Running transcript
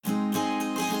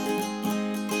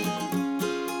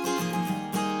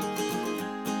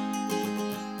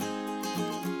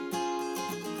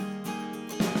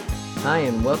Hi,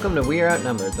 and welcome to We Are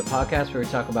Outnumbered, the podcast where we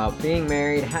talk about being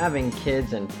married, having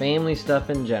kids, and family stuff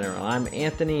in general. I'm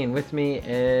Anthony, and with me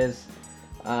is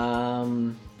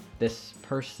this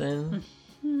person,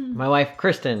 my wife,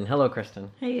 Kristen. Hello, Kristen.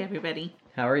 Hey, everybody.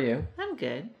 How are you? I'm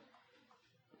good.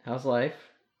 How's life?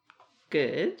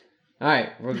 Good. All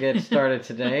right, we'll get started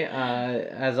today.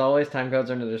 As always, time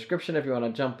codes are in the description if you want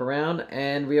to jump around,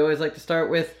 and we always like to start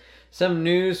with some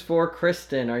news for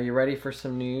Kristen. Are you ready for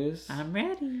some news? I'm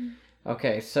ready.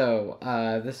 Okay, so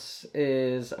this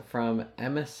is from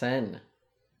MSN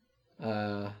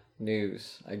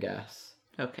News, I guess.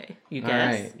 Okay, you All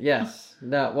guess? right, yes.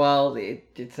 No, well,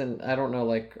 it's an, I don't know,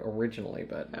 like, originally,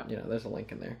 but, there's a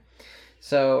link in there.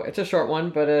 So, it's a short one,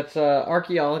 but it's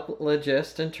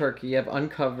archaeologists in Turkey have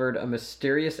uncovered a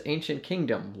mysterious ancient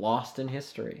kingdom lost in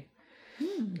history.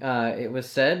 It was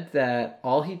said that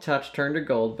all he touched turned to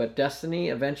gold, but destiny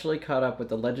eventually caught up with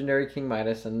the legendary King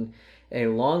Midas, and a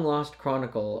long-lost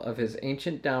chronicle of his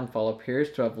ancient downfall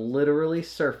appears to have literally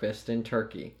surfaced in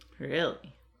Turkey.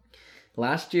 Really?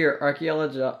 Last year, why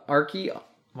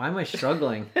am I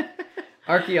struggling?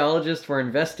 Archaeologists were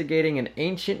investigating an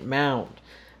ancient mound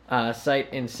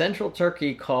site in central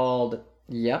Turkey called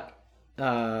yeah,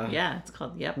 it's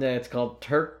called Yep. Yeah, it's called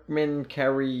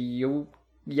Turkmenkarayuk.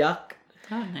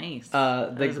 Oh, nice.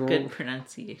 That was a good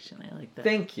pronunciation. I like that.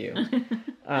 Thank you.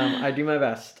 I do my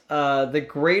best. The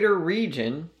greater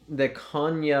region, the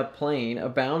Konya Plain,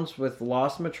 abounds with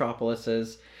lost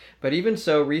metropolises, but even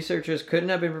so, researchers couldn't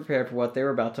have been prepared for what they were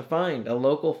about to find. A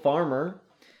local farmer,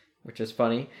 which is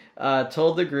funny,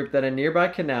 told the group that a nearby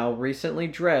canal recently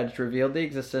dredged revealed the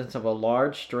existence of a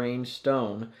large, strange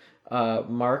stone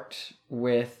marked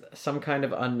with some kind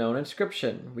of unknown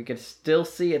inscription. We could still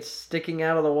see it sticking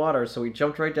out of the water, so we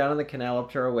jumped right down in the canal up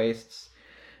to our waists.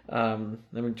 Then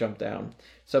we jumped down.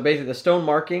 So basically, the stone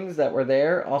markings that were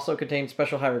there also contained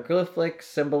special hieroglyphics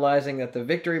symbolizing that the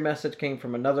victory message came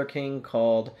from another king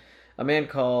a man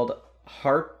called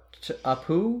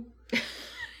Hartapu.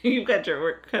 You've got your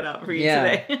work cut out for you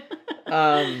today.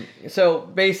 So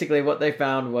basically, what they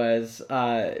found was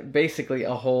basically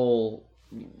a whole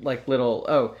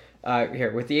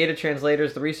here. With the aid of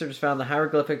translators, the researchers found the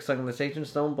hieroglyphics on this ancient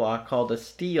stone block called a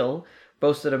stele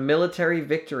boasted a military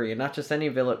victory, and not just any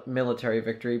military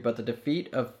victory, but the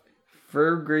defeat of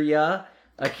Phrygia,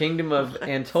 a kingdom of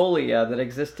Anatolia that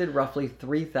existed roughly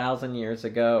 3,000 years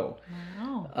ago.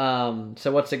 Wow.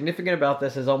 So what's significant about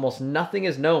this is almost nothing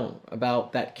is known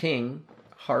about that king,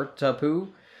 Hartapu,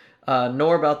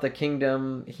 nor about the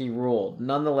kingdom he ruled.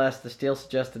 Nonetheless, the stele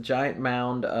suggests the giant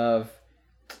mound of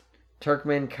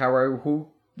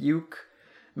Turkmenkarayuk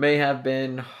may have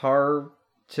been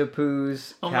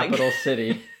Hartapu's capital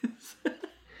city.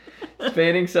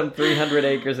 Spanning some 300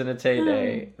 acres in its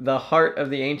heyday, the heart of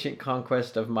the ancient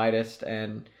conquest of Midas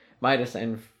and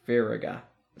Phrygia.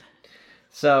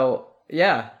 So,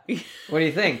 yeah. What do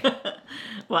you think?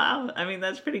 Wow. I mean,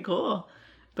 that's pretty cool.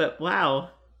 But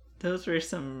wow, those were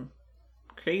some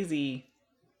crazy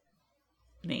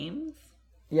names.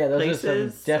 Yeah, those places. are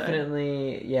some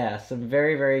definitely, some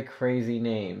very, very crazy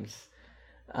names.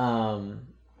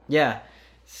 Yeah.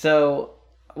 So,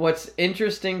 what's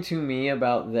interesting to me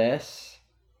about this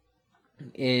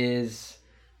is,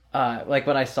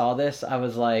 when I saw this, I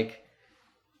was like,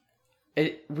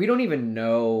 we don't even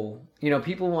know,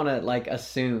 people want to,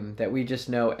 assume that we just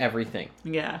know everything.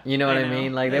 Yeah. You know what I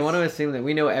mean? They want to assume that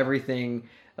we know everything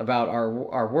about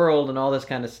our world and all this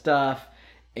kind of stuff,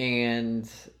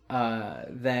 and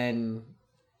then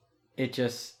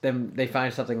then they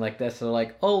find something like this and they're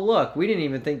like, oh look, we didn't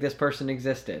even think this person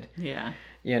existed. Yeah.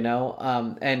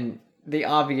 And the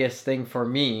obvious thing for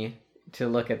me to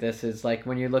look at this is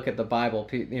when you look at the Bible,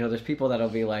 there's people that'll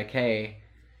be like, hey,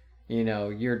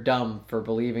 you're dumb for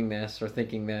believing this or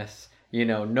thinking this,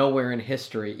 nowhere in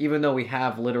history, even though we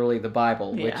have literally the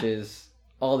Bible, which is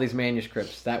all these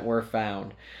manuscripts that were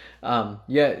found.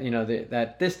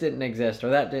 That this didn't exist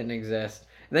or that didn't exist.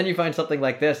 And then you find something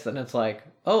like this, and it's like,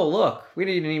 oh, look, we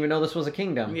didn't even know this was a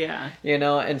kingdom. Yeah.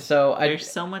 And so there's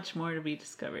so much more to be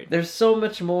discovered. There's so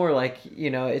much more,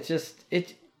 it's just,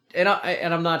 and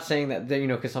I'm not saying that,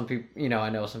 because some people, I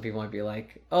know some people might be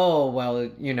like, oh,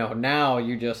 well, now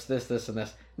you just this, and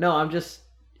this. No,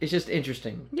 it's just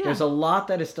interesting. Yeah. There's a lot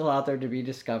that is still out there to be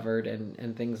discovered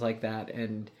and things like that.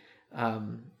 And,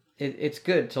 it's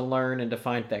good to learn and to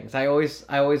find things. I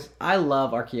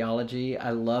love archaeology. I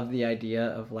love the idea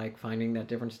of finding that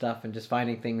different stuff and just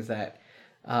finding things that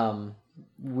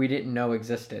we didn't know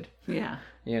existed. Yeah.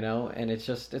 And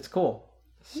it's cool.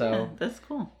 So yeah, that's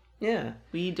cool. Yeah.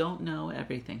 We don't know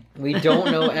everything. We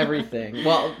don't know everything.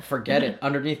 Well, forget it.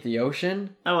 Underneath the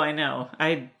ocean? Oh, I know.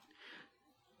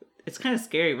 it's kind of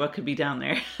scary what could be down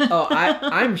there. Oh,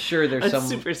 I'm sure there's It's some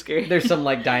super scary. There's some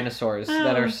like dinosaurs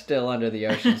that are still under the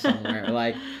ocean somewhere,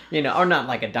 like or not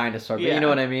like a dinosaur, but you know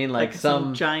what I mean, like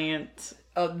some giant.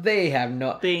 Oh, they have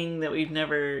no thing that we've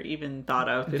never even thought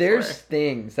of before. There's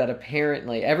things that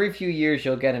apparently every few years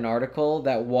you'll get an article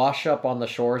that wash up on the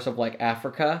shores of like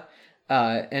Africa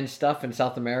and stuff in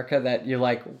South America that you're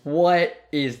like, what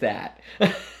is that?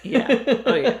 Yeah.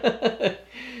 Oh yeah.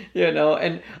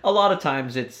 And a lot of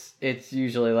times it's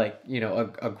usually like,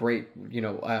 a great,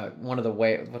 one of the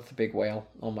whale. What's the big whale?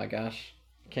 Oh my gosh.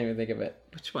 Can't even think of it.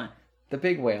 Which one? The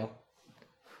big whale.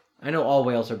 I know all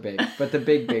whales are big, but the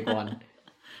big one.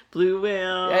 Blue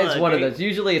whale. Yeah, it's one of those.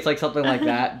 Usually it's like something like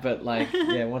that, but like,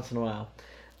 yeah, once in a while.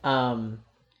 All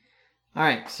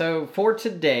right, so for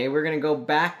today, we're going to go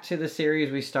back to the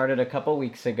series we started a couple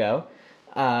weeks ago.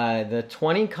 The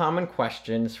 20 common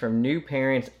questions from new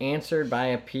parents answered by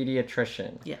a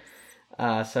pediatrician.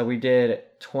 Yes. So we did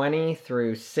 20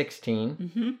 through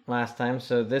 16 last time.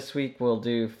 So this week we'll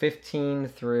do 15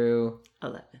 through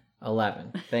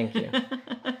 11. Thank you.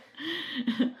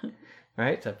 All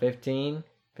right, so 15,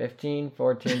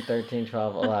 14, 13,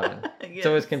 12, 11. Yes. It's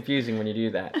always confusing when you do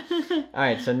that. All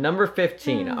right, so number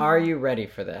 15. Are you ready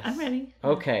for this? I'm ready.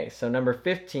 Okay, so number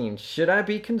 15. Should I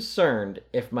be concerned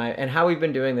if and how we've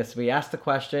been doing this, we ask the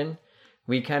question,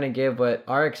 we kind of give what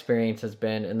our experience has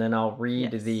been, and then I'll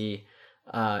read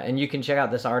and you can check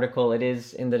out this article. It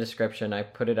is in the description. I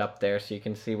put it up there so you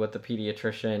can see what the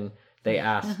pediatrician they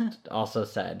asked also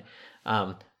said.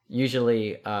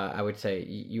 Usually, I would say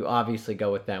you obviously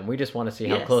go with them. We just want to see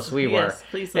how close we were. Yes,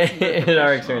 please listen to the in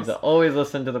our experience. Always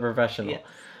listen to the professional.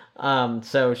 Yes.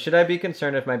 So, should I be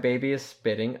concerned if my baby is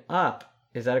spitting up?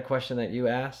 Is that a question that you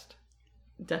asked?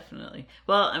 Definitely.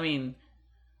 Well, I mean,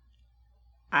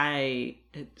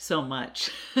 so much.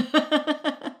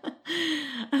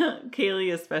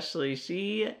 Kaylee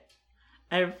especially,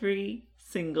 every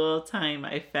single time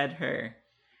I fed her,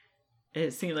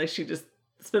 it seemed like she just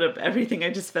spit up everything I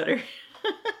just fed her.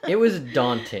 It was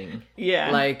daunting.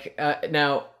 Yeah. Like,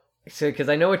 now, so, because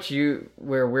I know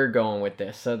where we're going with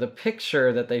this. So the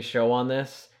picture that they show on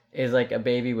this is like a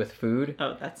baby with food.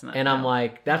 Oh, that's not. And I'm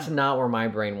like, that's not where my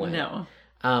brain went. No.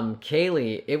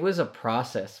 Kaylee, it was a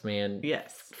process, man.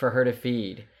 Yes. For her to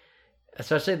feed.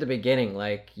 Especially at the beginning.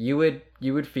 Like, you would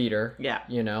feed her. Yeah.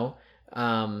 You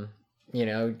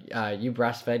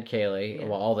breastfed Kaylee,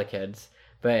 well, all the kids.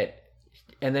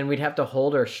 And then we'd have to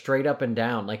hold her straight up and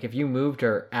down. Like, if you moved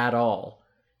her at all,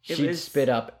 she'd spit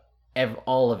up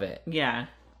all of it. Yeah.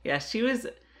 Yeah,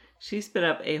 she spit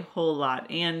up a whole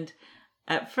lot. And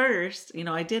at first,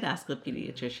 I did ask the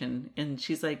pediatrician, and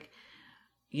she's like,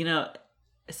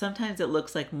 sometimes it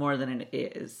looks like more than it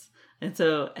is. And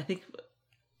so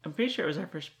I'm pretty sure it was our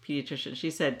first pediatrician.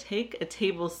 She said, take a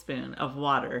tablespoon of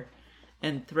water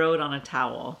and throw it on a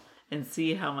towel and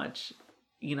see how much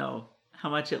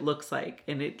it looks like.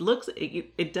 And it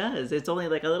does. It's only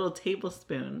like a little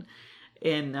tablespoon.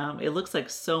 And it looks like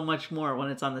so much more when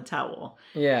it's on the towel.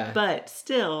 Yeah. But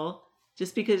still,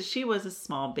 just because she was a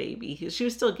small baby, she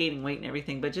was still gaining weight and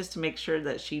everything, but just to make sure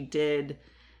that she did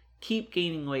keep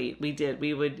gaining weight,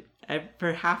 we would,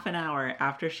 for half an hour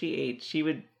after she ate, she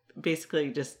would basically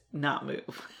just not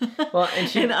move. Well,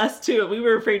 and us too, we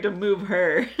were afraid to move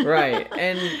her. Right.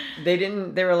 And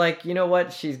they were like, you know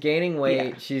what, she's gaining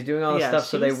weight, she's doing all this stuff,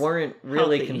 so they weren't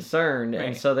really healthy. Concerned. Right.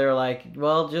 And so they were like,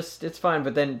 well, just, it's fine.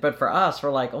 But for us,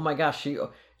 we're like, oh my gosh,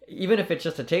 even if it's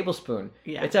just a tablespoon,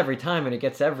 it's every time and it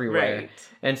gets everywhere. Right.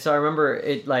 And so I remember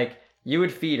it, like, you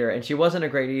would feed her, and she wasn't a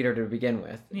great eater to begin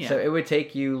with. Yeah. So it would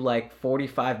take you like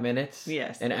 45 minutes,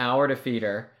 an hour to feed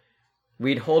her.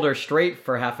 We'd hold her straight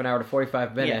for half an hour to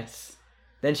 45 minutes. Yes.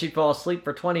 Then she'd fall asleep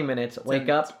for 20 minutes, wake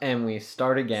up, and we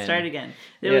start again.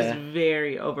 It was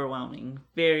very overwhelming.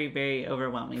 Very, very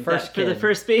overwhelming. For the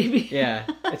first baby. Yeah.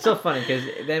 It's so funny, because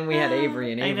then we had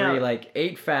Avery, and Avery, like,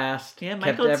 ate fast,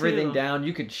 kept everything down.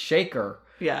 You could shake her.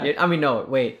 Yeah. I mean, no,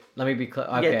 wait. Let me be clear.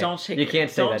 Okay. Yeah, don't shake her. You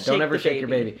can't say that. Don't ever shake your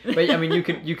baby. But, I mean,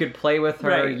 you could play with her.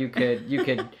 Right. You could... you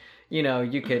could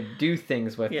do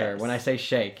things with her. When I say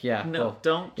shake, No,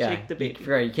 don't shake the baby.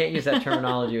 Right, you can't use that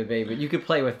terminology with baby, but you could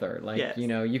play with her. Like,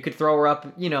 you could throw her up,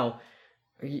 are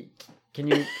you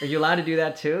allowed to do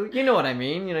that too? You know what I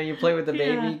mean? You play with the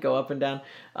baby, go up and down,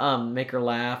 make her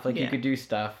laugh. Like, you could do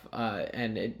stuff,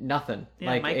 and nothing.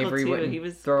 Yeah, like, Michael Avery too. Wouldn't he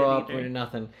was throw up, wouldn't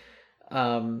nothing.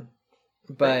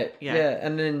 But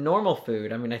and then normal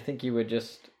food, I mean, I think you would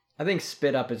just... I think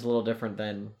spit up is a little different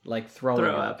than like throwing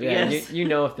up. Yeah, yes. you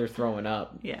know if they're throwing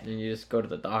up. Yeah. And you just go to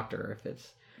the doctor if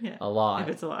it's a lot. If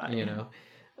it's a lot.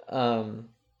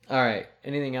 All right.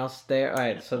 Anything else there? All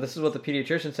right. So this is what the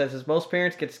pediatrician says: is most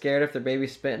parents get scared if their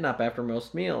baby's spitting up after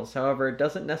most meals. However, it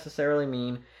doesn't necessarily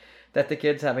mean that the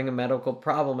kid's having a medical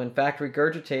problem. In fact,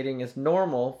 regurgitating is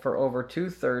normal for over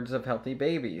 2/3 of healthy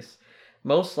babies.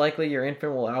 Most likely, your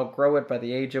infant will outgrow it by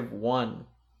the age of 1.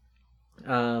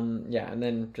 Yeah, and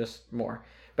then just more.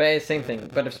 But it's same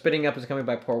thing. But if spitting up is coming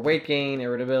by poor weight gain,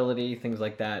 irritability, things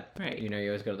like that, Right. you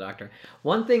always go to the doctor.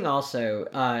 One thing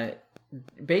also,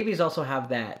 babies also have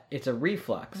that. It's a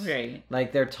reflux. Right.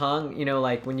 Like their tongue,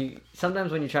 like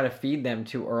sometimes when you try to feed them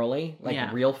too early,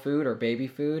 like real food or baby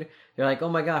food, you're like, oh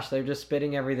my gosh, they're just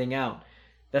spitting everything out.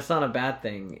 That's not a bad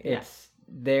thing. It's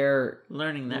they're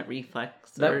learning that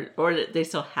reflex, or they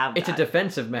still have that. It's a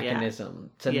defensive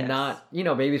mechanism to not,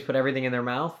 babies put everything in their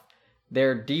mouth.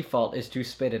 Their default is to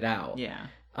spit it out. Yeah.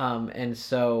 And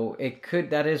so it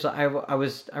could, I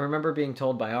remember being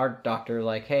told by our doctor,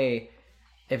 like, hey,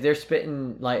 if they're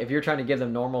spitting, like, if you're trying to give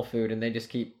them normal food and they just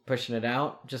keep pushing it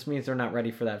out, just means they're not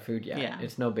ready for that food yet. Yeah.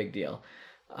 It's no big deal.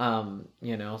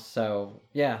 So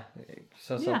yeah.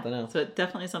 So something else. So it's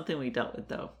definitely something we dealt with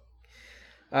though.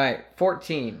 All right.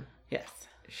 14. Yes.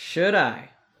 Should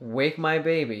I wake my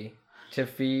baby to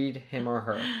feed him or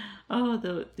her? Oh,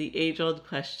 the age-old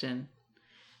question.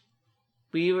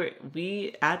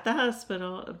 We at the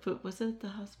hospital, but was it the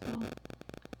hospital?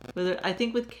 I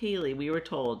think with Kaylee, we were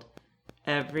told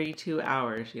every 2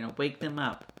 hours, wake them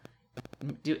up.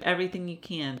 Do everything you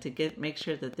can to make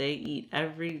sure that they eat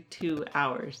every 2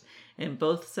 hours. And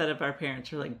both set of our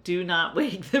parents were like, do not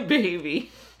wake the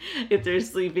baby if they're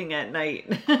sleeping at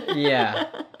night. Yeah.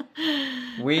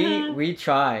 We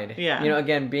tried. Yeah.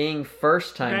 Again, being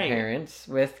first-time parents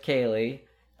with Kaylee,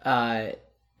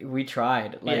 we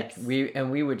tried. Like,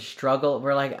 we would struggle.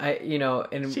 We're like,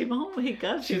 and she won't wake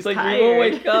up. She's like, tired. You won't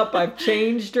wake up. I've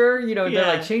changed her. They're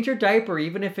like, change her diaper.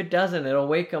 Even if it doesn't, it'll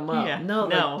wake them up. Yeah. No.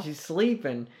 Like, she's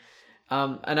sleeping.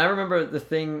 And I remember the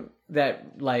thing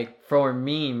that, like, for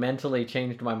me mentally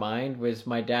changed my mind was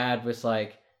my dad was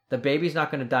like, the baby's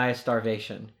not going to die of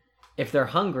starvation. If they're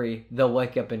hungry, they'll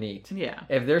wake up and eat. Yeah.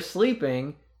 If they're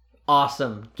sleeping,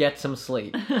 awesome, get some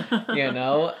sleep. And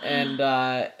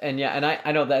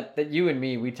I know that you and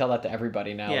me, we tell that to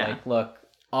everybody now. Yeah. Like, look,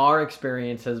 our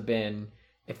experience has been,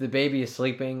 if the baby is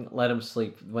sleeping, let them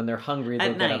sleep. When they're hungry,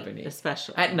 they'll get up and eat.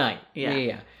 Especially at night.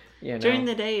 Yeah. During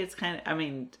the day, it's kind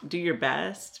of, do your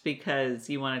best because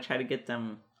you want to try to get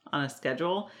them on a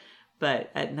schedule. But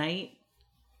at night,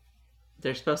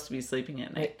 they're supposed to be sleeping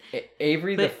at night.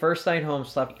 Avery, the first night home,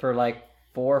 slept for like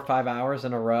 4 or 5 hours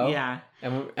in a row. Yeah.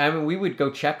 And we would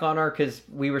go check on her because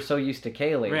we were so used to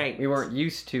Kaylee. Right. We weren't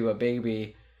used to a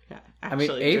baby. Yeah.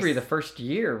 Actually, Avery, the first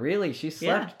year, really, she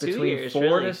slept between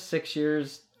 4 to 6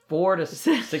 years. 4 to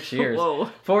 6 years. Whoa.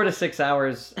 4 to 6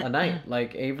 hours a night.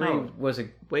 Like, Avery was a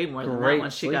way more than great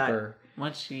that sleeper.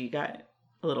 Once she got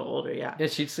a little older, yeah. Yeah,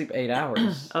 she'd sleep 8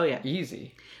 hours. Oh, yeah.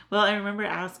 Easy. Well, I remember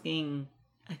asking,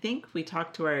 I think we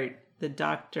talked to the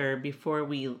doctor before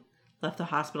we left the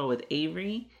hospital with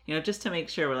Avery, just to make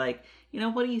sure. We're like,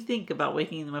 what do you think about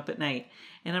waking them up at night?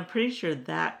 And I'm pretty sure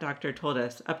that doctor told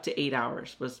us up to 8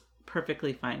 hours was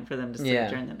perfectly fine for them to sleep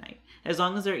during the night. As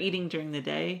long as they're eating during the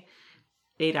day,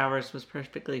 8 hours was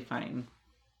perfectly fine.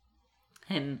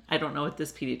 And I don't know what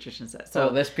this pediatrician says. So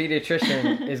this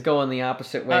pediatrician is going the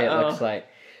opposite way, it looks like.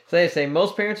 So they say,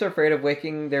 most parents are afraid of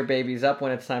waking their babies up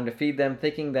when it's time to feed them,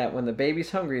 thinking that when the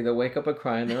baby's hungry, they'll wake up and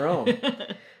cry on their own.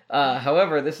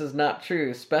 However, this is not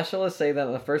true. Specialists say that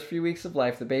in the first few weeks of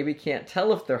life, the baby can't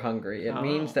tell if they're hungry. It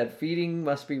means that feeding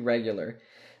must be regular.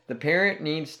 The parent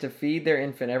needs to feed their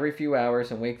infant every few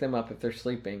hours and wake them up if they're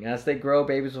sleeping. As they grow,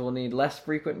 babies will need less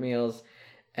frequent meals,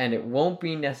 and it won't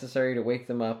be necessary to wake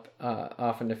them up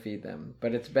often to feed them.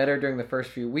 But it's better during the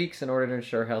first few weeks in order to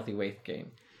ensure healthy weight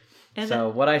gain. And so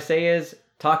what I say is,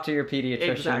 talk to your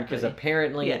pediatrician, because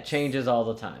apparently it changes all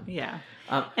the time. Yeah.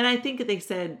 And I think they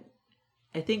said,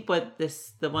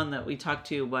 the one that we talked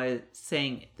to was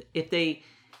saying,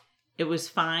 it was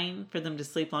fine for them to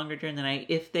sleep longer during the night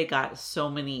if they got so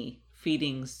many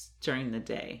feedings during the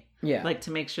day. Yeah. Like,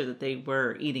 to make sure that they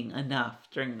were eating enough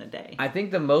during the day. I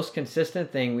think the most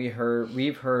consistent thing we've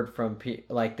heard from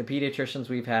the pediatricians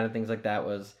we've had and things like that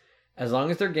was, as long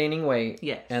as they're gaining weight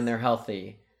and they're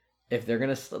healthy, if they're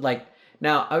going to,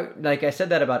 now, like I said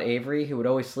that about Avery, who would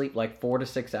always sleep like 4 to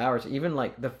 6 hours. Even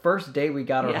like the first day we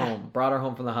got her home, brought her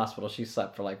home from the hospital, she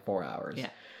slept for like 4 hours. Yeah.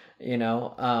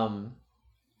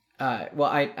 Well,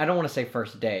 I don't want to say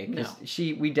first day, because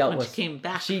we dealt with. She came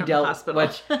back from the hospital.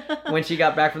 When she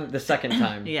got back from the second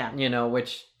time. Yeah.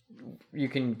 Which you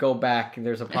can go back.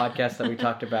 There's a podcast that we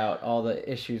talked about all the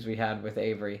issues we had with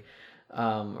Avery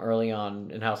early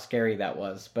on and how scary that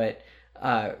was. But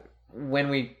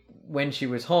when she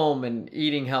was home and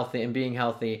eating healthy and being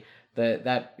healthy,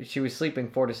 that she was sleeping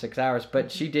 4 to 6 hours,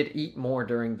 but she did eat more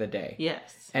during the day.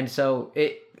 Yes. And so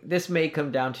this may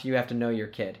come down to you have to know your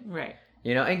kid. Right.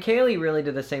 You know, and Kaylee really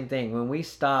did the same thing. When we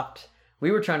stopped, we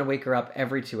were trying to wake her up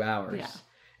every 2 hours. Yeah.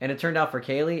 And it turned out for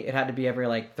Kaylee, it had to be every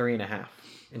like 3.5.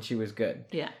 And she was good.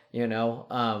 Yeah. You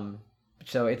know,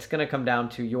 so it's going to come down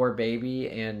to your baby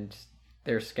and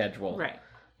their schedule. Right.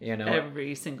 You know,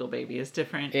 every single baby is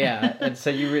different. Yeah. And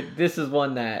so this is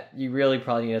one that you really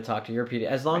probably need to talk to your pediatrician.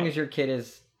 As long as your kid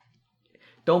is,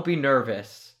 don't be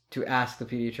nervous to ask the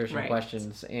pediatrician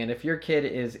questions. And if your kid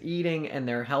is eating and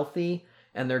they're healthy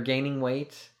and they're gaining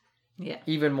weight,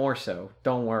 even more so,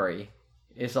 don't worry.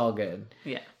 It's all good.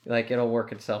 Yeah. Like, it'll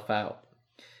work itself out.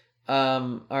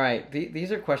 All right.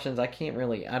 These are questions I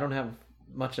don't have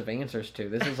much of answers to.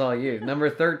 This is all you. Number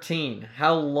 13.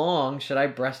 How long should I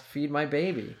breastfeed my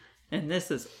baby? And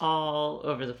this is all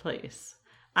over the place.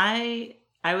 I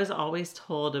was always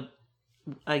told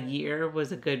a year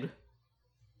was a good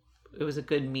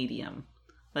medium.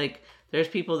 Like, there's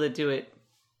people that do it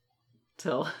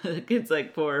till the kid's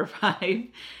like 4 or 5.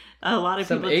 A lot of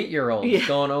some people 8-year-olds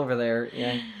going over there.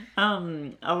 Yeah.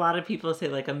 A lot of people say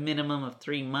like a minimum of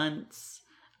 3 months.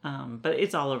 But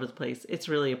it's all over the place. It's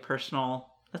really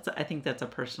I think that's a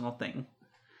personal thing.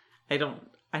 I don't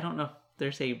know if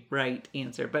there's a right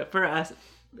answer, but for us,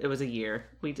 it was a year.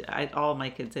 All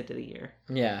my kids, I did a year.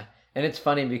 Yeah. And it's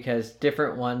funny because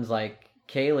different ones, like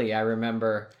Kaylee, I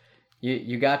remember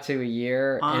you got to a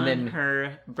year and then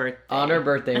her birthday. On her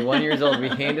birthday, 1 year old, we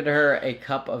handed her a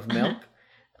cup of milk.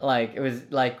 Like, it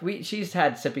was like, she's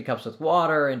had sippy cups with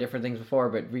water and different things before,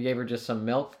 but we gave her just some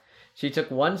milk. She took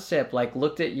one sip, like,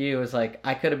 looked at you, was like,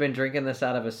 I could have been drinking this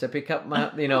out of a sippy cup,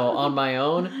 on my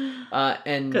own.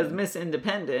 And because Miss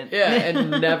Independent. Yeah, and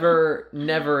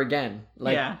never again.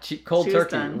 Like, cold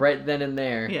turkey, done. Right then and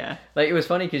there. Yeah. Like, it was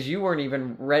funny because you weren't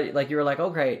even ready. Like, you were like,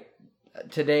 okay,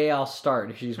 today I'll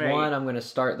start. If she's 1, I'm going to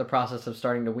start the process of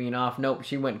starting to wean off. Nope,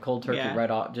 she went cold turkey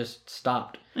right off, just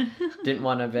stopped. Didn't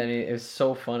want to have any. It was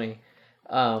so funny.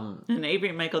 And Avery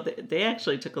and Michael, they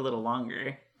actually took a little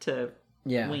longer to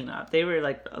wean up. They were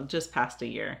like just past a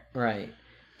year. Right.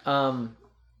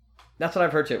 That's what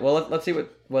I've heard too. Well, let's see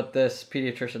what this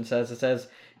pediatrician says. It says,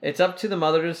 it's up to the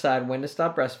mother to decide when to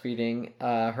stop breastfeeding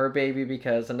her baby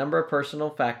because a number of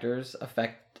personal factors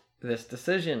affect this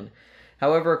decision.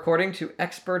 However, according to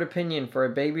expert opinion, for a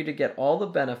baby to get all the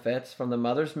benefits from the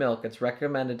mother's milk, it's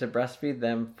recommended to breastfeed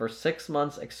them for 6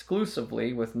 months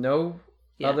exclusively with no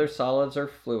other solids or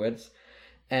fluids,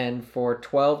 and for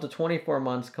 12 to 24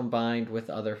 months combined with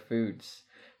other foods.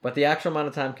 But the actual amount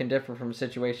of time can differ from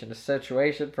situation to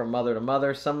situation, from mother to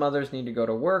mother. Some mothers need to go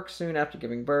to work soon after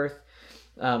giving birth.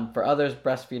 For others,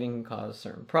 breastfeeding can cause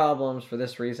certain problems. For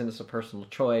this reason, it's a personal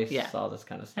choice. Yeah. All this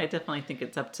kind of stuff. I definitely think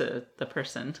it's up to the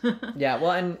person. Yeah,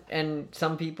 well, and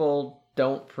some people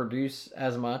don't produce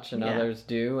as much, and others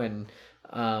do. And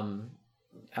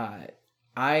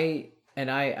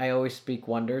I always speak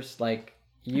wonders. Like,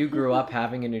 you grew up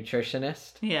having a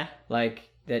nutritionist. Yeah. Like,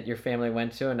 that your family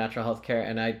went to, and natural health care.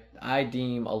 And I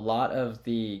deem a lot of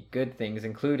the good things,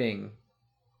 including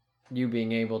you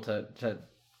being able to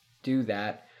do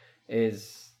that,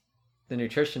 is the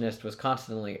nutritionist was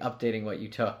constantly updating what you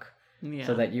took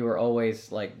so that you were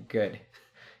always like good.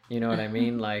 You know what I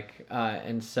mean? Like,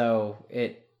 and so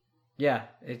it's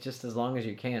just as long as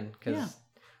you can, because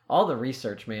all the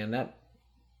research, man, that,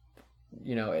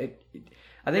 I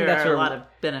think that's where a lot of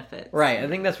benefits. Right. I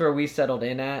think that's where we settled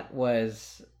in at,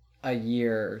 was a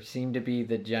year seemed to be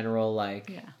the general,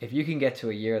 like, if you can get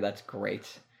to a year, that's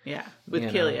great. Yeah. With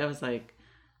Kaylee, I was like,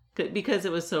 because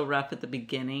it was so rough at the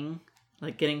beginning,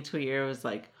 like getting to a year was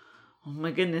like, oh my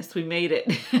goodness, we made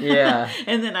it. Yeah.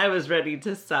 And then I was ready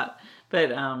to stop.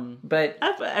 But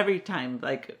every time,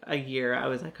 like a year, I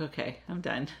was like, okay, I'm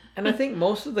done. And I think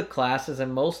most of the classes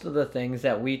and most of the things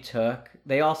that we took,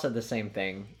 they all said the same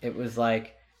thing. It was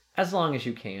like, as long as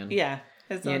you can. Yeah.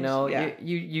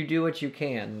 You do what you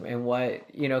can, and what,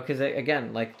 because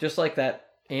again, like, just like that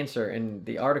answer in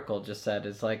the article just said,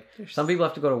 is like, some people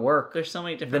have to go to work. There's so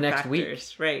many different the next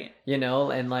factors, week, right?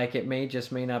 And like, it may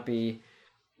not be,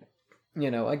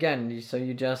 again, so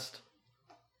you just,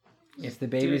 if the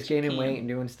baby's gaining weight and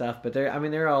doing stuff, but there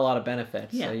are a lot of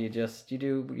benefits. Yeah. So you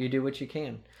do what you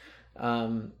can.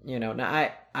 Now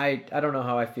I don't know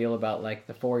how I feel about like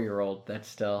the 4-year-old. That's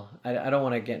still, I don't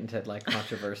want to get into like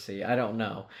controversy. I don't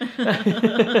know.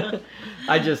 I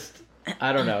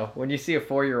don't know. When you see a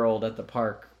 4-year-old at the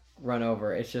park run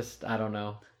over, it's just, I don't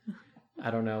know.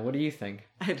 What do you think?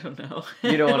 I don't know.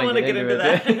 You don't want to get into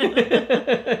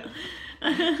that.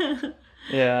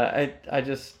 Yeah,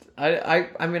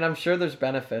 I mean, I'm sure there's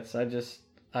benefits. I just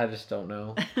don't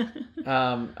know.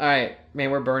 All right, man,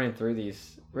 we're burning through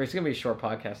these. It's gonna be a short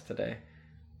podcast today.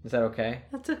 Is that okay?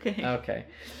 That's okay. Okay.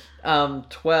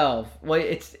 12.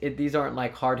 Well, these aren't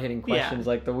like hard hitting questions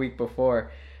like the week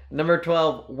before. Number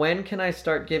 12. When can I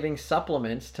start giving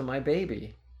supplements to my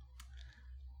baby?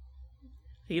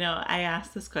 I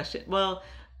asked this question. Well,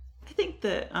 I think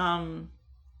that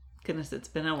goodness, it's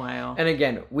been a while. And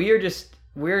again,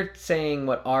 we're saying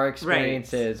what our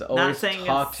experience is. Always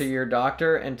talk to your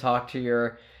doctor and talk to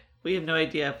your... We have no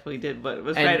idea if we did what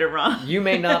was right or wrong. You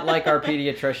may not like our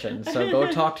pediatrician, so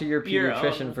go talk to your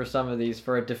pediatrician for some of these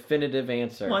for a definitive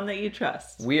answer. One that you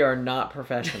trust. We are not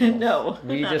professionals. No,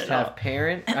 we just have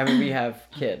we have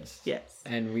kids. Yes.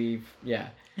 And And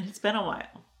it's been a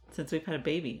while since we've had a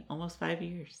baby, almost 5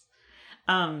 years.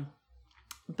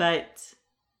 But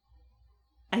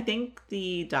I think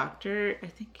the doctor,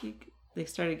 they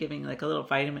started giving like a little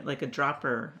vitamin, like a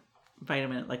dropper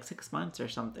vitamin at like 6 months or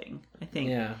something, I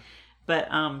think. Yeah. But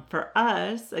for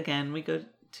us, again, we go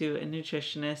to a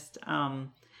nutritionist,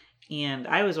 and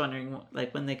I was wondering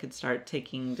like when they could start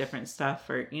taking different stuff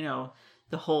or,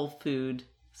 the whole food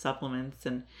supplements.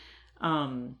 And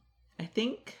I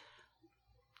think,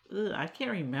 I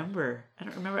can't remember. I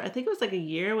don't remember. I think it was like a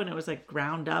year when it was like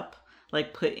ground up,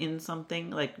 like put in something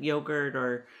like yogurt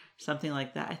or something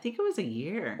like that. I think it was a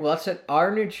year. Well, that's it.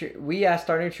 We asked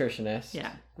our nutritionist.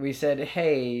 Yeah. We said,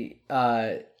 hey,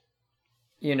 when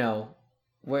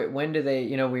do they,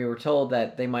 we were told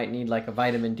that they might need like a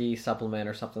vitamin D supplement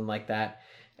or something like that.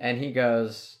 And he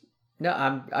goes, no,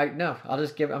 I'm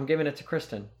giving it to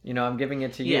Kristen. I'm giving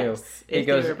it to you. Yes, he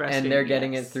goes, and they're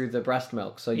getting it through the breast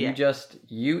milk. So you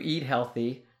eat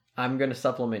healthy. I'm going to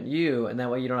supplement you. And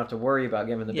that way you don't have to worry about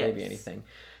giving the baby anything.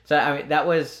 So, I mean, that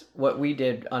was what we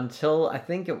did until I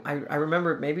think I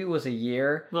remember maybe it was a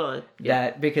year. Well,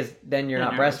 because then you're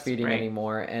not breastfeeding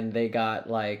anymore, and they got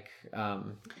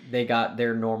they got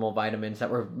their normal vitamins that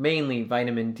were mainly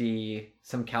vitamin D,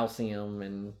 some calcium,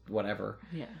 and whatever.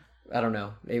 Yeah. I don't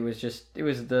know. It was a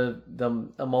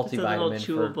multivitamin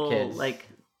for kids.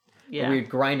 We'd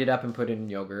grind it up and put it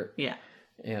in yogurt. Yeah.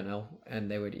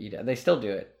 And they would eat it. They still do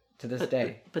it to this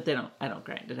day. But I don't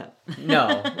grind it up.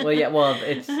 No. Well, yeah. Well,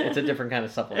 it's a different kind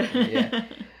of supplement. Yeah.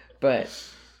 But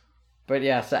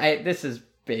yeah. So this is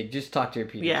big. Just talk to your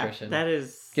pediatrician. Yeah, that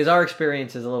is because our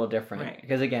experience is a little different. Right.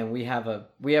 Because again, we have our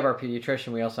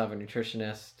pediatrician. We also have a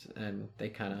nutritionist, and they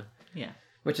kind of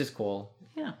which is cool.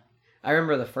 Yeah. I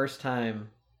remember the first time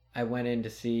I went in to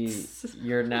see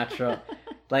your natural,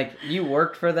 you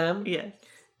worked for them. Yes.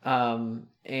 I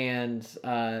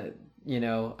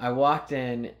walked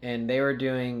in and they were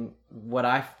doing what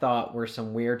I thought were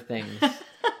some weird things.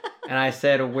 And I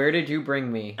said, where did you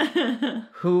bring me?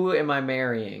 Who am I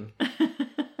marrying?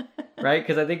 Right?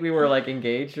 Because I think we were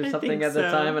engaged or something at the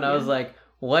time. And I was like,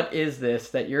 what is this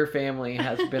that your family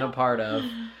has been a part of?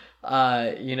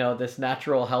 This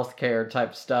natural healthcare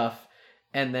type stuff.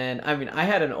 And then, I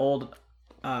had an old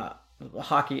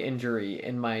hockey injury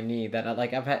in my knee that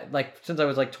I've had since I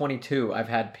was 22. I've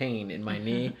had pain in my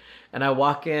knee, and I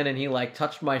walk in and he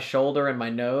touched my shoulder and my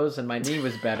nose, and my knee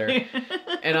was better.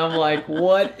 And I'm like,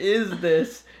 what is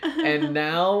this? And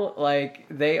now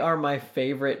they are my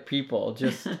favorite people,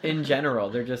 just in general.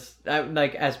 They're just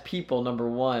as people, number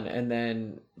one, and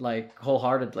then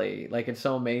wholeheartedly, it's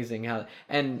so amazing how.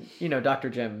 And Dr.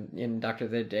 Jim and Dr.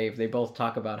 Dave, they both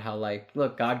talk about how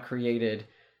look, God created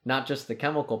not just the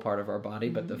chemical part of our body,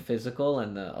 but the physical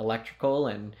and the electrical,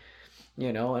 and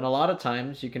and a lot of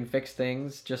times you can fix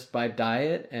things just by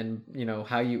diet and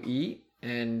how you eat,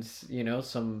 and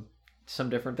some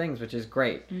different things, which is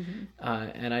great.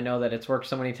 And I know that it's worked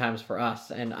so many times for us,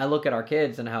 and I look at our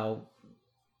kids and how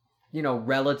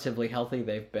relatively healthy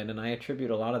they've been, and I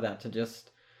attribute a lot of that to just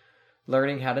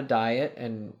learning how to diet,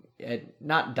 and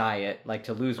not diet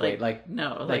to lose weight,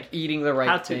 eating the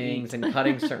right things and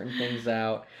cutting certain things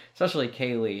out, especially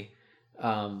Kaylee,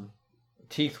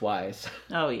 teeth wise.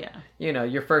 Oh yeah.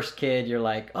 Your first kid, you're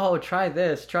like, oh, try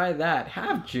this, try that,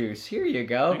 have juice, here you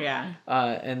go. Yeah.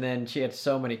 And then she had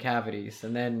so many cavities,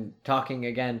 and then talking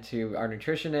again to our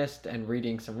nutritionist and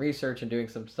reading some research and doing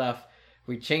some stuff,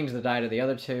 we changed the diet of the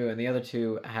other two, and the other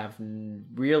two have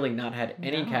really not had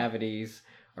any cavities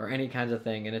or any kinds of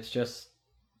thing, and it's just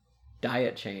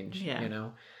diet change.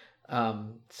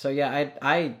 So yeah,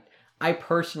 I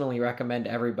personally recommend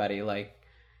everybody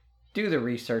do the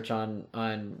research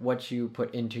on what you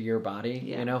put into your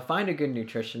body. Find a good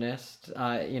nutritionist,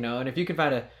 and if you can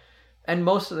find and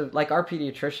most of the our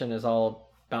pediatrician is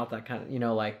all about that kind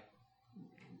of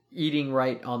eating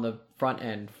right on the front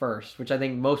end first, which I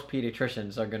think most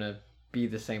pediatricians are gonna be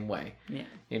the same way. Yeah.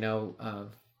 You know,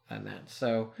 and that.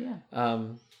 So, Yeah.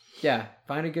 yeah,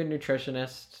 find a good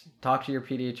nutritionist, talk to your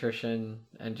pediatrician,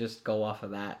 and just go off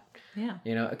of that. Yeah.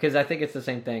 You know, because I think it's the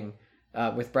same thing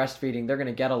with breastfeeding. They're going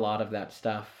to get a lot of that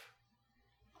stuff.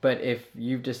 But if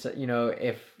you've just, you know,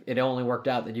 if it only worked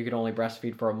out that you could only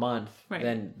breastfeed for a month,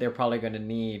 then they're probably going to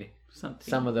need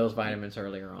some of those vitamins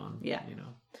earlier on. Yeah. You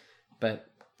know, but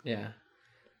yeah.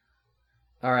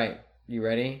 All right. You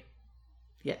ready?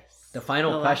 Yes. The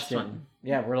final question.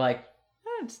 Yeah. We're like,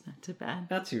 it's not too bad.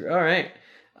 That's you. All right.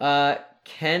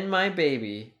 Can my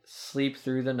baby sleep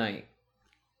through the night?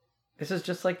 This is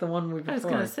just like the one we before. I was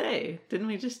gonna say, didn't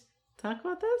we just talk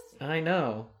about this? I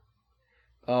know.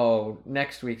 Oh,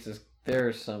 next week's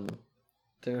there's some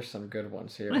good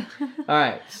ones here. All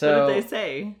right. So what did they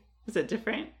say? Is it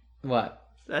different? What?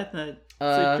 Is that the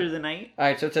sleep through the night? All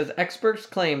right. So it says experts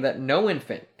claim that no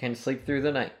infant can sleep through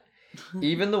the night.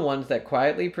 Even the ones that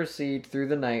quietly proceed through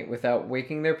the night without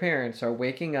waking their parents are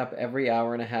waking up every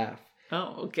hour and a half.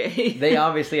 Oh, okay. They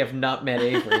obviously have not met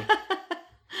Avery.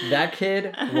 That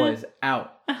kid was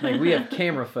out. Like, we have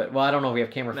camera footage. Well, I don't know if we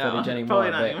have camera footage anymore.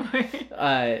 Probably not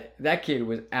anymore. That kid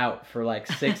was out for like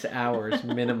 6 hours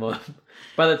minimum.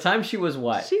 By the time she was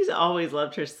what? She's always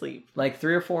loved her sleep. Like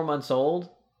 3 or 4 months old.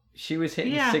 She was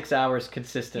hitting 6 hours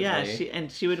consistently. Yeah,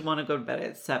 she would want to go to bed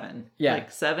at 7. Yeah.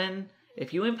 Like 7.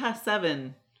 If you went past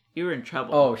 7, you were in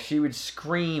trouble. Oh, she would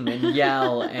scream and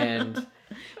yell and...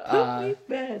 Put me to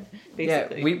bed,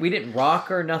 basically. Yeah, we didn't rock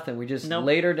her, nothing. We just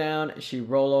laid her down. She'd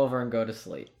roll over and go to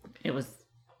sleep. It was...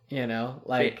 You know,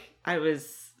 like... I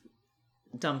was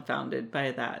dumbfounded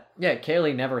by that. Yeah,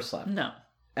 Kaylee never slept. No.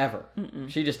 Ever. Mm-mm.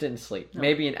 She just didn't sleep. No.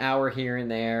 Maybe an hour here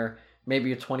and there.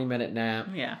 Maybe a 20-minute nap.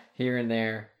 Yeah. Here and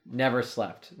there. Never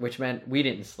slept. Which meant we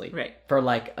didn't sleep. Right. For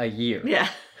like a year. Yeah.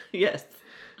 Yes.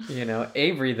 You know,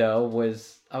 Avery, though,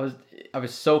 was... I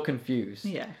was so confused.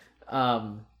 Yeah.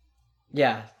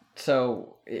 Yeah.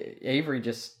 So, Avery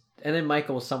just... And then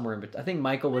Michael was somewhere in between. I think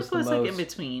Michael was the most... like in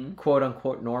between.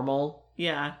 Quote-unquote normal.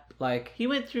 Yeah. Like... He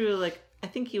went through, I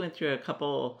think he went through a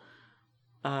couple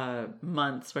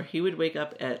months where he would wake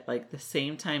up at, the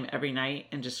same time every night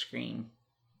and just scream.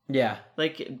 Yeah.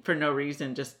 Like, for no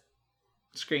reason, just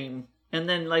scream. And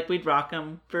then, we'd rock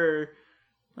him for,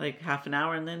 half an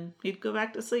hour and then he'd go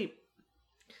back to sleep.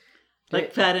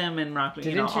 Fed him and rocked him.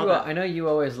 Didn't you? I know you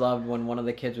always loved when one of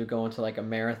the kids would go into a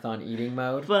marathon eating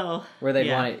mode. Well, where they'd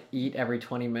want to eat every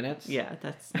 20 minutes. Yeah,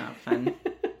 that's not fun.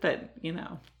 But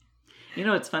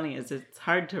what's funny is it's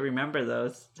hard to remember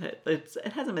those.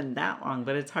 It hasn't been that long,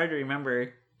 but it's hard to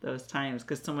remember those times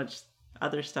because so much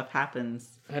other stuff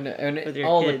happens. And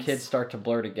all the kids start to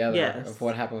blur together of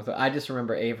what happened with her. I just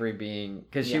remember Avery being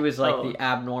because she was the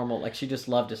abnormal. She just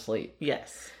loved to sleep.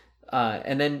 Yes.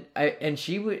 And then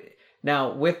she would.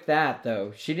 Now, with that,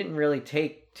 though, she didn't really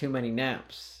take too many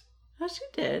naps. Oh, she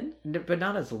did. But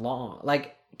not as long.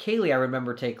 Kaylee, I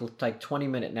remember take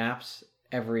 20-minute naps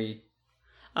every...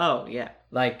 Oh, yeah.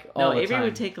 All the Avery time.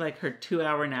 would take, her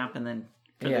 2-hour nap and then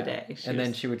for the day.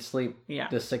 Then she would sleep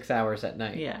the 6 hours at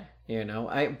night. Yeah. You know?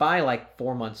 By,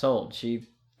 4 months old,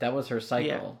 that was her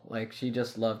cycle. Yeah. She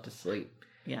just loved to sleep.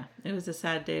 Yeah, it was a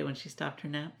sad day when she stopped her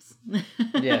naps.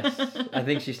 Yes, I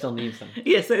think she still needs them.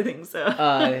 Yes, I think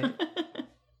so.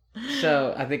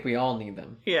 So I think we all need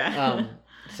them. Yeah.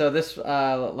 So this,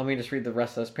 let me just read the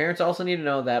rest of this. Parents also need to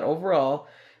know that overall,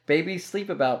 babies sleep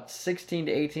about 16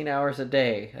 to 18 hours a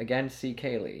day. Again, see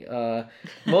Kaylee.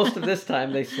 Most of this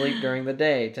time they sleep during the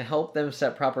day. To help them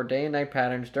set proper day and night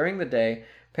patterns during the day,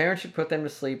 parents should put them to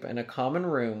sleep in a common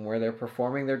room where they're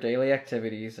performing their daily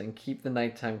activities and keep the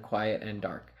nighttime quiet and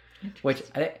dark.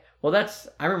 I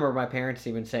remember my parents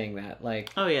even saying that.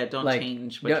 Oh yeah, don't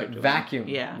change what you're doing. Vacuum.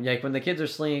 Yeah. When the kids are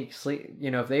sleep,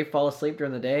 if they fall asleep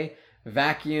during the day,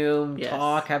 vacuum,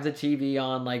 talk, have the TV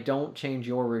on, don't change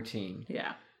your routine.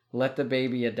 Yeah. Let the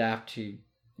baby adapt to,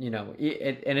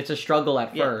 and it's a struggle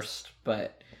at first,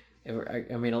 but...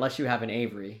 unless you have an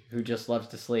Avery who just loves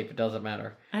to sleep, it doesn't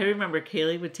matter. I remember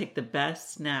Kaylee would take the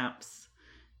best naps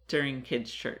during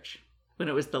kids' church when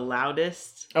it was the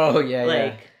loudest. Oh,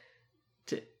 yeah,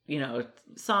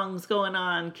 songs going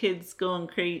on, kids going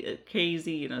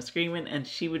crazy, screaming, and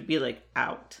she would be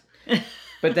out.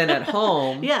 But then at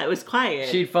home... yeah, it was quiet.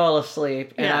 She'd fall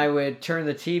asleep, and I would turn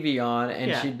the TV on,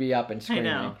 and she'd be up and screaming.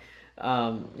 I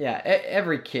know.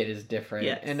 Every kid is different.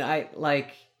 Yes. And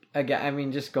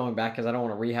again, just going back because I don't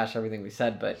want to rehash everything we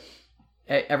said, but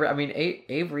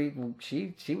Avery,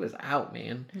 she was out,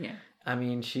 man.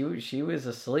 Yeah. She was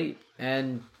asleep,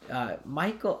 and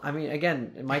Michael.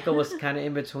 Michael was kind of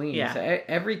in between. Yeah. So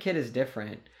every kid is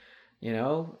different,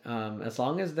 as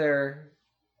long as they're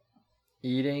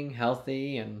eating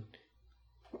healthy and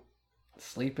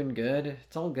sleeping good,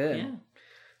 it's all good. Yeah.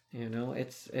 You know,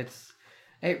 it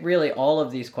really, all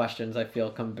of these questions I feel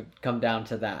come down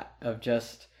to that of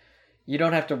just, you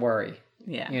don't have to worry.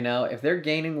 Yeah. You know, if they're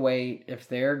gaining weight, if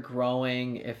they're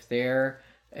growing, if they're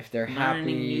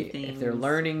happy, if they're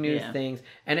learning new things,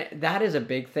 and that is a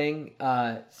big thing.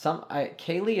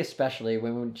 Kaylee especially,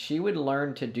 when she would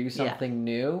learn to do something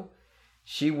new,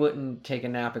 she wouldn't take a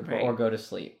nap or go to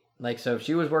sleep. Like, so if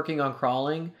she was working on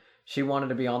crawling, she wanted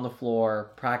to be on the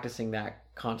floor practicing that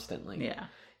constantly. Yeah.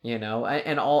 You know,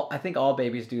 and I think all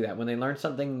babies do that. When they learn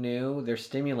something new, they're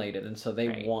stimulated, and so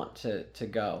they want to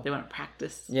go. They want to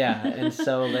practice. Yeah, and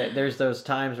so there's those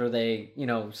times where they,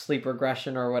 sleep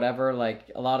regression or whatever. Like,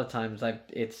 a lot of times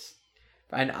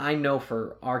and I know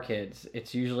for our kids,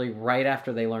 it's usually right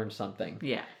after they learn something.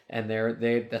 Yeah. And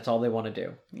that's all they want to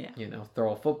do. Yeah.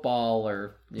 Throw a football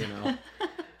or,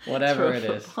 whatever it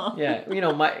is. Yeah.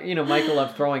 Michael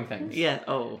loved throwing things. Yeah.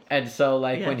 Oh. And so,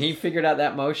 when he figured out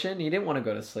that motion, he didn't want to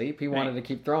go to sleep. He wanted to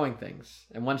keep throwing things.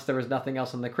 And once there was nothing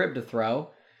else in the crib to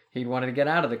throw, he wanted to get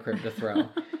out of the crib to throw.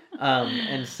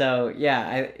 And so,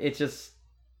 it's just,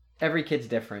 every kid's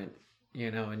different,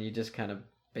 and you just kind of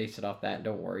base it off that and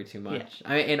don't worry too much.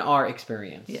 I mean, in our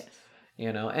experience. Yes.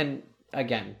 And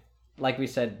again, like we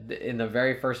said in the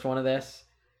very first one of this,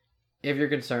 if you're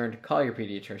concerned, call your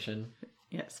pediatrician.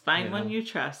 Yes, find one you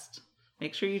trust.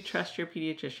 Make sure you trust your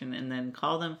pediatrician, and then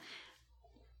call them.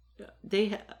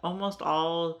 Almost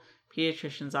all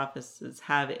pediatricians' offices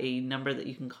have a number that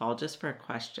you can call just for a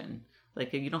question.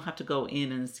 Like, you don't have to go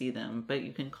in and see them, but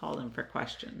you can call them for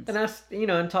questions. And ask,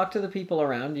 and talk to the people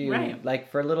around you, right.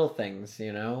 Like, for little things,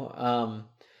 And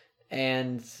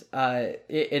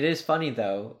it is funny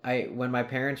though. When my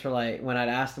parents were like, when I'd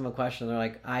ask them a question, they're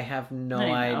like, I have no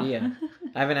idea.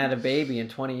 I haven't had a baby in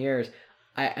 20 years.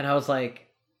 And I was like,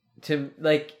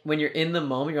 when you're in the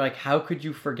moment, you're like, how could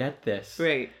you forget this?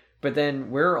 Right. But then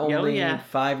we're only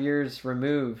 5 years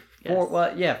removed.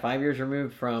 5 years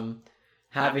removed from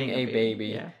having a baby.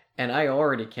 Yeah. And I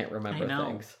already can't remember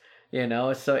things.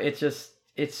 So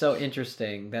it's so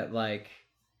interesting that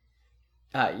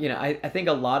I think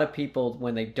a lot of people,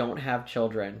 when they don't have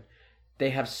children, they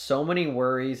have so many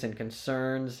worries and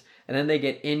concerns, and then they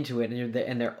get into it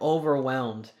and they're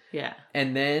overwhelmed. Yeah.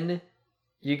 And then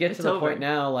you get to the point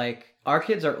now, our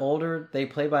kids are older, they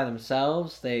play by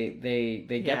themselves, they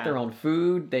get their own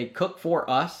food, they cook for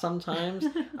us sometimes.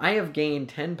 I have gained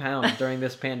 10 pounds during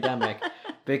this pandemic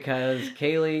because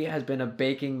Kaylee has been a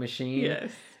baking machine.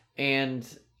 Yes.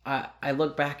 And I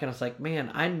look back and I was like,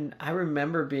 man, I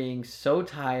remember being so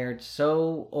tired,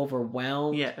 so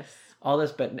overwhelmed. Yes. All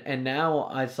this, and now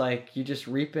it's like you just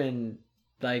reaping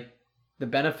the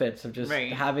benefits of just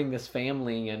having this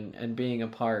family and being a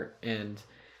part, and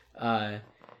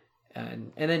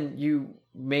then you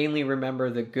mainly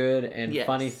remember the good and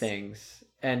funny things,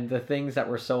 and the things that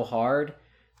were so hard,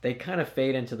 they kind of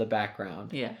fade into the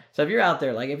background. Yeah. So if you're out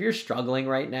there, if you're struggling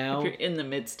right now, if you're in the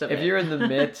midst of it, if you're in the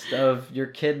midst of your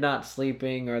kid not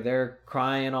sleeping or they're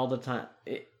crying all the time,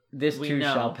 this too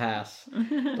shall pass.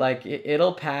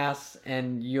 It'll pass,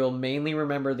 and you'll mainly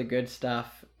remember the good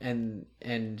stuff, and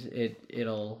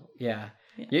it'll.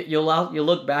 You'll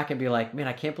look back and be like, man,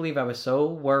 I can't believe I was so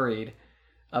worried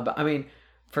about. I mean,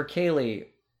 for Kaylee,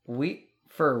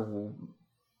 for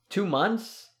 2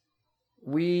 months.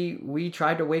 We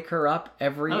tried to wake her up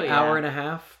every hour and a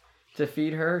half to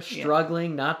feed her,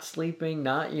 struggling, not sleeping,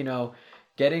 not,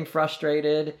 getting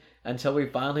frustrated, until we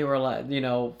finally were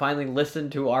finally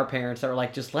listened to our parents that were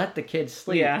like, just let the kids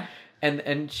sleep. Yeah.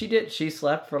 And she did. She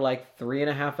slept for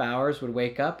 3.5 hours, would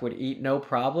wake up, would eat no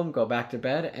problem, go back to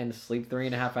bed and sleep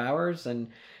 3.5 hours.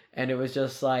 And it was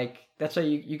just that's why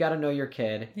you got to know your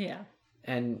kid. Yeah.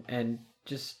 And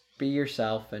just be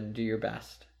yourself and do your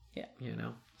best. Yeah.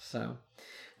 So.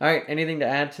 All right, anything to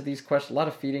add to these questions? A lot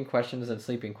of feeding questions and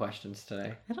sleeping questions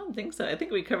today. I don't think so. I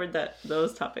think we covered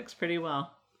those topics pretty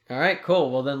well. All right, cool.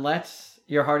 Well, then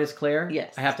your heart is clear?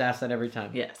 Yes. I have to ask that every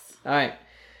time. Yes. All right.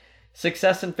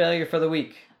 Success and failure for the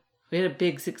week. We had a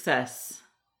big success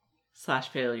 /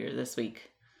 failure this week.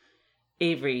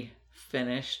 Avery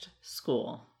finished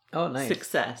school. Oh, nice.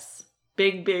 Success.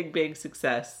 Big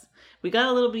success. We got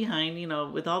a little behind,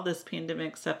 with all this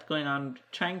pandemic stuff going on,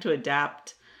 trying to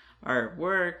adapt our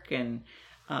work and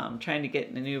trying to get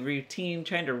in a new routine,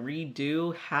 trying to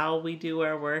redo how we do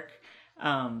our work.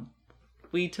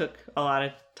 We took a lot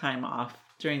of time off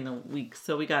during the week,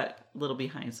 so we got a little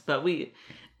behind. But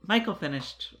Michael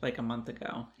finished a month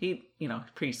ago. He,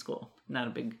 preschool, not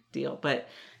a big deal. But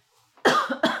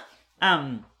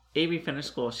Avery finished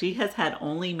school. She has had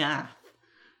only math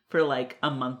for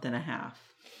a month and a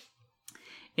half.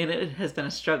 And it has been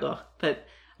a struggle. But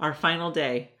our final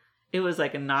day, it was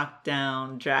like a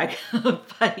knockdown, drag out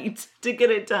fight to get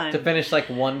it done. To finish like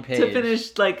one page. To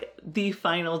finish like the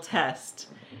final test.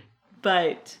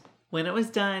 But when it was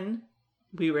done,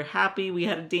 we were happy. We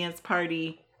had a dance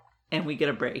party and we get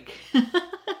a break.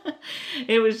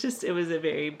 It was a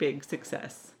very big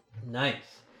success. Nice.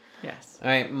 Yes. All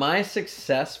right. My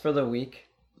success for the week,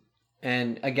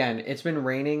 and again, it's been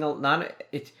raining.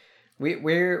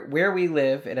 Where we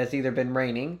live, it has either been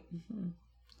raining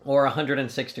or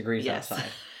 106 degrees outside.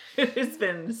 It's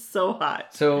been so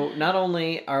hot. So not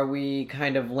only are we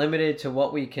kind of limited to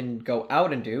what we can go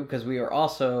out and do, because we are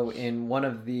also in one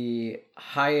of the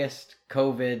highest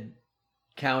COVID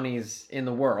counties in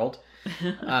the world.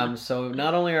 So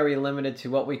not only are we limited to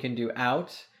what we can do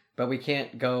out, but we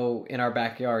can't go in our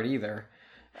backyard either.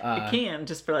 You can,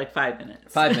 just for like 5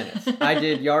 minutes. 5 minutes. I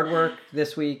did yard work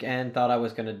this week and thought I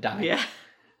was going to die. Yeah.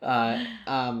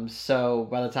 So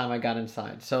by the time I got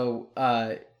inside. So,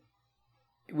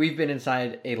 we've been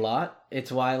inside a lot. It's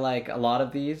why like a lot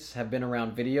of these have been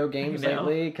around video games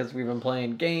lately, because we've been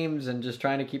playing games and just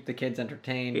trying to keep the kids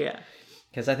entertained. Yeah.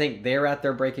 Because I think they're at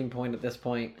their breaking point at this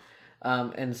point.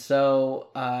 And so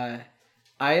I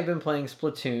have been playing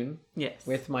Splatoon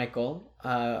with Michael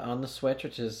on the Switch,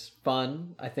 which is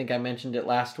fun. I think I mentioned it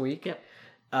last week. Yep.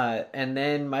 And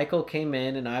then Michael came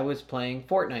in and I was playing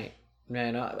Fortnite.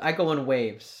 Man, I go in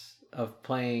waves of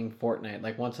playing Fortnite.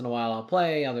 Like once in a while I'll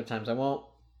play, other times I won't.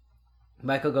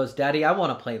 Michael goes, "Daddy, I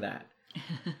want to play that."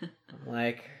 I'm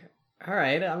like, all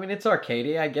right. I mean, it's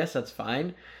arcadey. I guess that's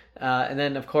fine. And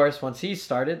then, of course, once he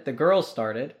started, the girls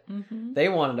started. Mm-hmm. They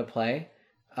wanted to play.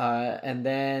 And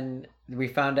then we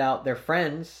found out their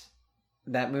friends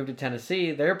that moved to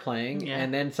Tennessee, they're playing. Yeah.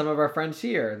 And then some of our friends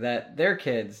here, that their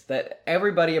kids, that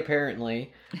everybody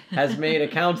apparently has made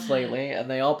accounts lately, and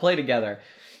they all play together.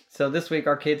 So this week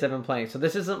our kids have been playing. So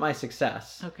this isn't my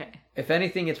success. Okay. If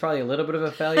anything, it's probably a little bit of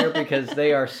a failure because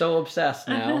they are so obsessed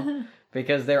now.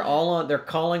 Because they're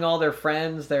calling all their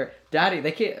friends. Daddy,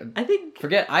 they can't.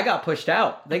 I got pushed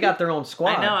out. They got their own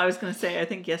squad. I know. I was gonna say. I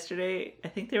think yesterday. I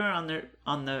think they were on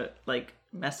the like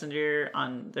messenger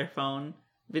on their phone,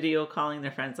 video calling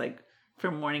their friends like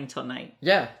from morning till night.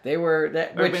 Yeah, they were.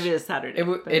 Or maybe it was Saturday.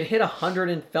 It hit 100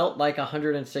 and felt like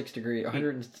 106 degrees.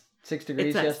 106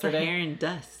 degrees yesterday. It's that Saharan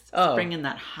dust. It's bringing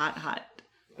that hot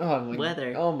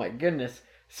weather. Oh my goodness.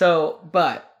 So,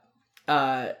 but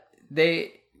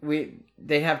they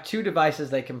have two devices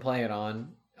they can play it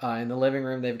on. In the living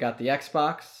room, they've got the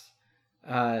Xbox,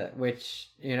 which,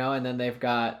 and then they've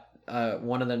got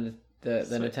one of the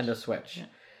Nintendo Switch. Yeah.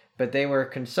 But they were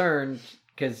concerned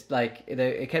because like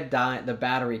it kept dying. The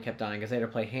battery kept dying because they had to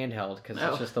play handheld because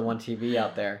it's just the one TV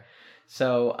out there.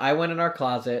 So I went in our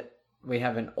closet. We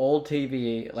have an old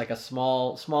TV, like a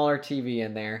smaller TV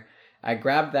in there. I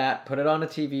grabbed that, put it on a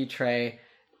TV tray,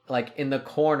 like in the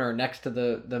corner next to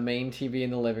the main TV in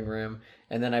the living room,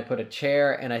 and then I put a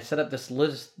chair and I set up this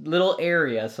little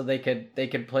area so they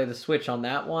could play the Switch on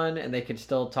that one, and they could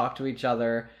still talk to each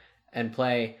other and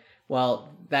play. Well,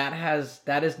 that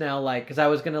is now like, because I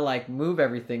was gonna like move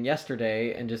everything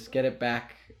yesterday and just get it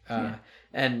back,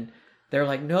 and they're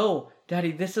like, "No,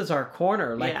 Daddy, this is our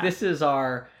corner. Like this is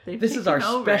our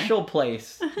special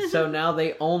place." So now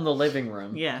they own the living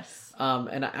room. Yes.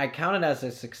 And I count it as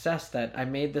a success that I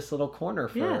made this little corner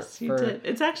for. Yes, you did.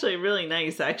 It's actually really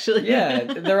nice, actually. Yeah,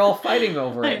 they're all fighting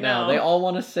over it now. They all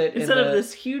want to sit instead of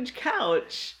this huge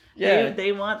couch. Yeah,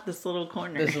 they want this little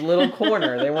corner. This little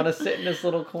corner. They want to sit in this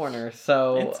little corner.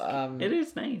 So it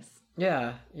is nice.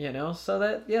 Yeah, so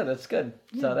that's good.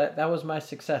 Yeah. So that was my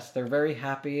success. They're very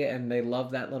happy and they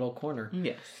love that little corner.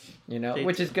 Yes.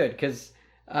 Which is good because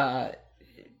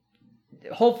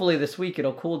hopefully this week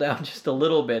it'll cool down just a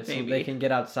little bit so they can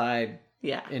get outside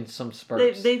in some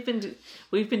spurts.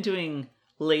 We've been doing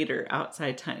later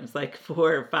outside times, like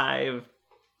 4 or 5,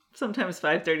 sometimes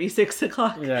 5:30, 6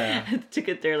 o'clock to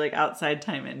get their like outside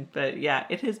time in. But yeah,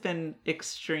 it has been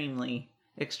extremely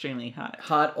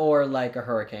hot or like a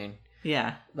hurricane.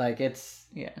 Yeah, like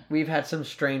we've had some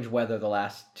strange weather the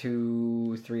last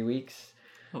 2-3 weeks.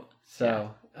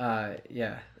 So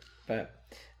but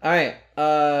all right,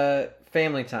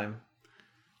 family time.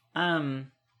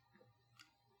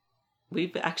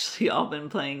 We've actually all been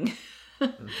playing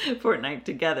Fortnite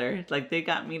together. Like they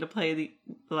got me to play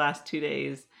the last 2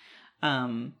 days.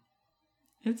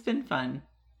 It's been fun.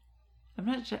 I'm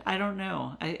not sure. I don't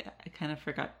know. I kind of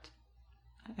forgot.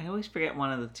 I always forget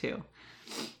one of the two.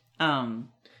 Well,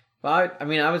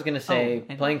 I was gonna say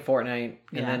playing Fortnite,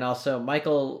 and then also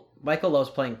Michael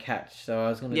loves playing catch, so I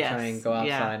was gonna try and go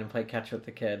outside and play catch with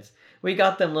the kids. We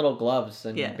got them little gloves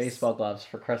and Yes. baseball gloves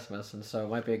for Christmas, and so it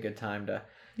might be a good time to,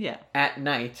 Yeah. at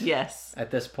night, Yes.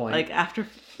 at this point. Like after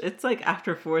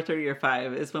 4:30 or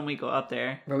 5 is when we go out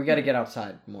there. But we got to get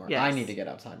outside more. Yes. I need to get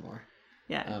outside more.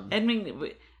 Yeah. I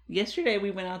mean, yesterday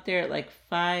we went out there at like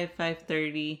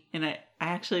 5:30, and I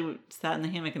actually sat in the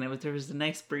hammock, and there was a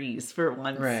nice breeze for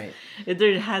once. Right.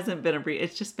 There hasn't been a breeze.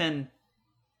 It's just been,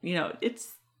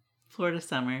 it's Florida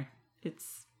summer.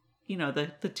 It's,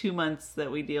 the 2 months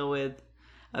that we deal with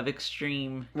of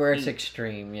extreme Where it's heat.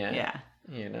 extreme, yeah.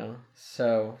 Yeah.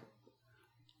 So,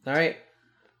 all right.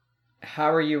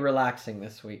 How are you relaxing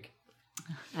this week?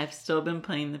 I've still been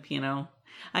playing the piano.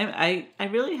 I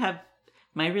really have.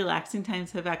 My relaxing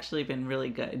times have actually been really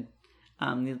good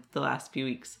the last few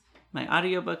weeks. My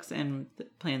audiobooks and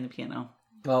playing the piano.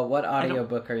 Well, what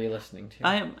audiobook are you listening to?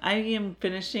 I am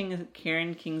finishing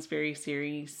Karen Kingsbury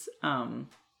series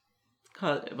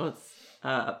called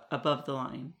Above the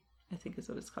Line, I think is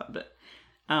what it's called. But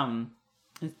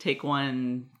it's take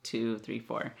 1, 2, 3,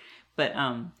 4. But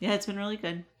yeah, it's been really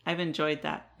good. I've enjoyed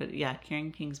that. But yeah,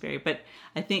 Karen Kingsbury. But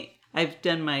I think I've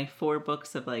done my 4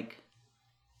 books of like,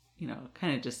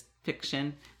 kind of just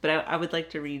fiction. But I would like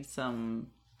to read some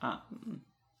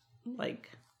like,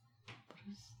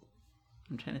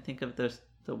 I'm trying to think of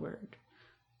the word.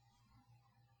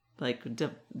 Like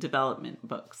development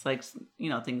books, like,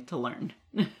 things to learn.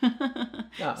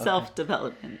 Okay.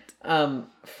 Self-development.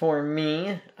 For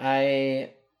me,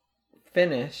 I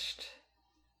finished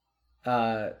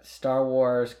Star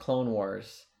Wars Clone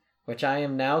Wars, which I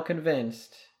am now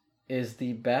convinced is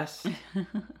the best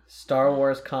Star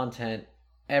Wars content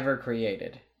ever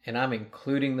created. And I'm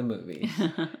including the movies.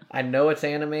 I know it's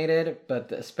animated,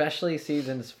 but especially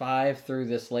seasons 5 through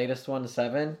this latest one,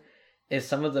 7, is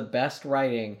some of the best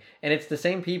writing. And it's the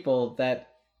same people that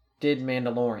did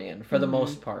Mandalorian for the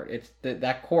most part. It's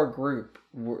that core group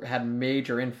had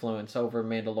major influence over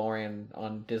Mandalorian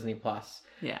on Disney Plus.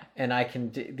 Yeah.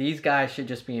 And these guys should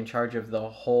just be in charge of the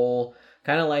whole,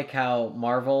 kind of like how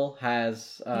Marvel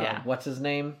has, what's his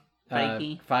name?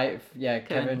 Feige.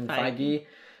 Kevin Feige.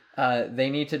 They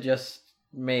need to just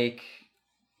make,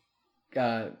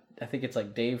 I think it's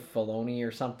like Dave Filoni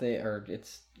or something, or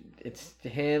it's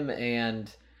him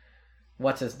and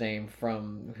what's his name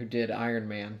who did Iron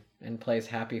Man and plays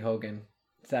Happy Hogan.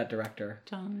 It's that director.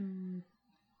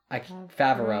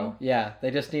 Favreau. Yeah,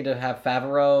 they just need to have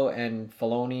Favreau and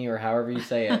Filoni, or however you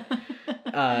say it.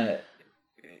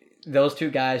 Those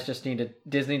two guys just need to,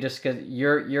 Disney just, cause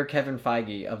you're Kevin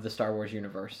Feige of the Star Wars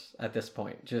universe at this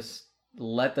point. Just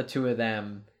let the two of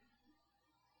them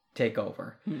take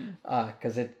over.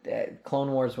 Because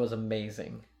Clone Wars was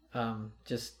amazing.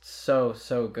 Just so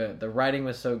good. The writing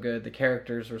was so good. The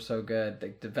characters were so good. The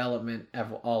development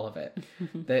of all of it.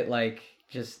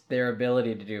 Just their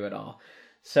ability to do it all.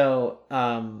 So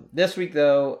this week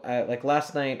though,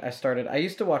 last night I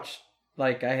used to watch,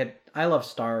 I love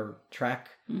Star Trek.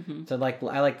 So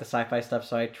I like the sci-fi stuff.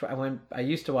 So I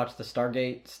used to watch the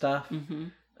Stargate stuff.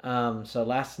 So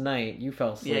last night you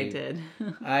fell asleep. Yeah, I did.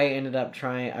 I ended up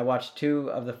I watched 2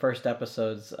 of the first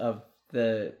episodes of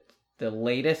the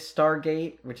latest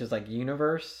Stargate, which is like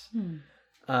Universe.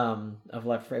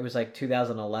 It was like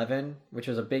 2011, which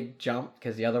was a big jump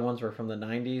because the other ones were from the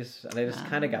 90s. And I just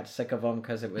kind of got sick of them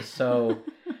because it was so,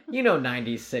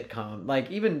 90s sitcom. Like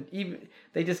even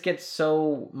they just get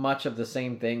so much of the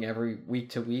same thing every week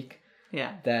to week.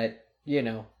 Yeah. That,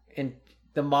 and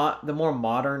the more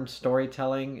modern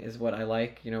storytelling is what I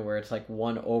like, where it's like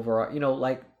one overall,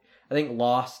 I think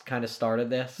Lost kind of started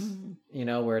this,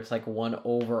 where it's like one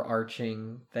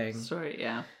overarching thing. Story,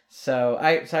 yeah. So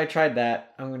I tried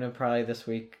that. I'm gonna probably this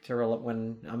week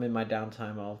when I'm in my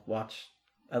downtime, I'll watch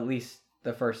at least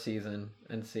the first season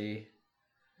and see.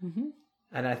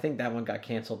 And I think that one got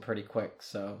canceled pretty quick.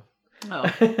 So. Oh.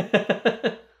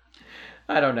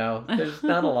 I don't know. There's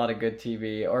not a lot of good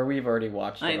TV, or we've already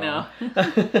watched it. I know.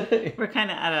 We're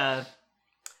kind of at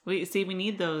we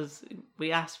need those.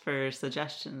 We asked for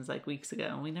suggestions like weeks ago,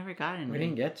 and we never got any. We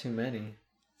didn't get too many.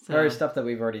 So, or stuff that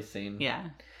we've already seen. Yeah.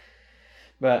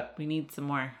 But we need some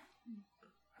more.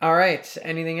 All right.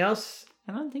 Anything else?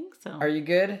 I don't think so. Are you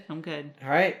good? I'm good. All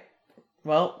right.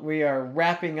 Well, we are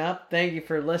wrapping up. Thank you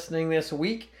for listening this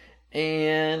week.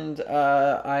 And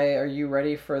are you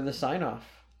ready for the sign off?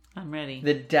 I'm ready.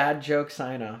 The dad joke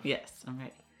sign off. Yes, I'm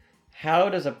ready. How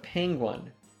does a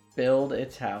penguin build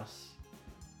its house?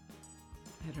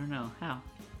 I don't know. How?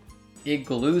 It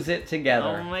glues it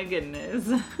together. Oh my goodness.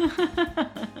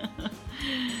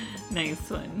 Nice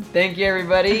one. Thank you,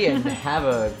 everybody, and have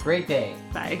a great day.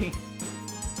 Bye.